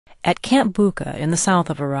At Camp Bucca in the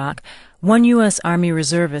south of Iraq, one U.S. Army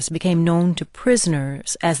reservist became known to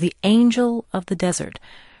prisoners as the Angel of the Desert.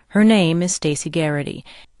 Her name is Stacy Garrity.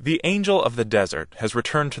 The Angel of the Desert has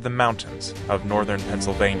returned to the mountains of northern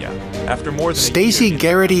Pennsylvania after more than Stacy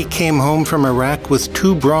Garrity came home from Iraq with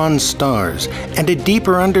 2 Bronze Stars and a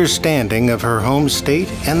deeper understanding of her home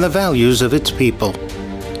state and the values of its people.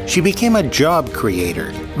 She became a job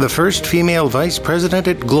creator, the first female vice president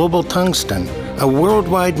at Global Tungsten, a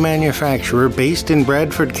worldwide manufacturer based in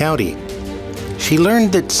Bradford County. She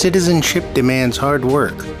learned that citizenship demands hard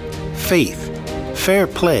work, faith, fair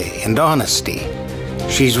play, and honesty.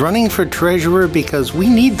 She's running for treasurer because we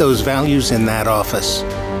need those values in that office.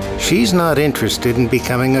 She's not interested in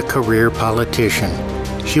becoming a career politician.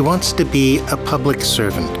 She wants to be a public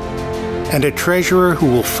servant and a treasurer who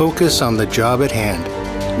will focus on the job at hand,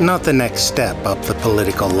 not the next step up the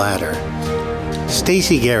political ladder.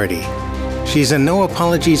 Stacy Garrity. She's a no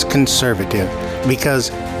apologies conservative because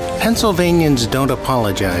Pennsylvanians don't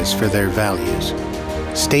apologize for their values.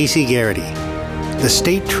 Stacy Garrity, the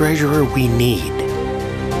state treasurer we need.